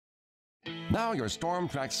Now your Storm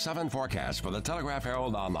Track 7 forecast for the Telegraph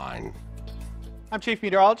Herald Online. I'm Chief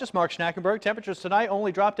Meteorologist Mark Schnackenberg. Temperatures tonight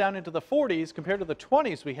only drop down into the 40s compared to the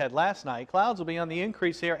 20s we had last night. Clouds will be on the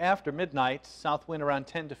increase here after midnight. South wind around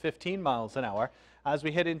 10 to 15 miles an hour. As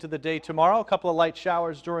we head into the day tomorrow, a couple of light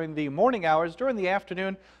showers during the morning hours. During the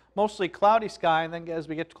afternoon, mostly cloudy sky, and then as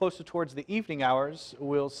we get closer towards the evening hours,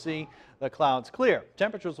 we'll see the clouds clear.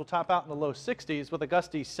 Temperatures will top out in the low 60s with a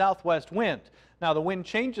gusty southwest wind. Now the wind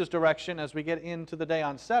changes direction as we get into the day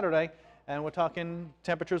on Saturday, and we're talking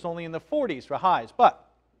temperatures only in the 40s for highs, but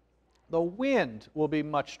the wind will be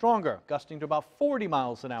much stronger, gusting to about 40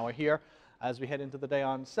 miles an hour here as we head into the day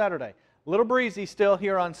on Saturday. A little breezy still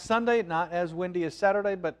here on Sunday, not as windy as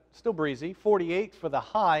Saturday, but still breezy. 48 for the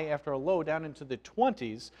high after a low down into the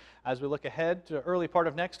 20s. As we look ahead to early part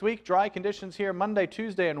of next week, dry conditions here Monday,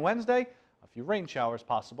 Tuesday, and Wednesday. A few rain showers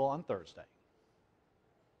possible on Thursday.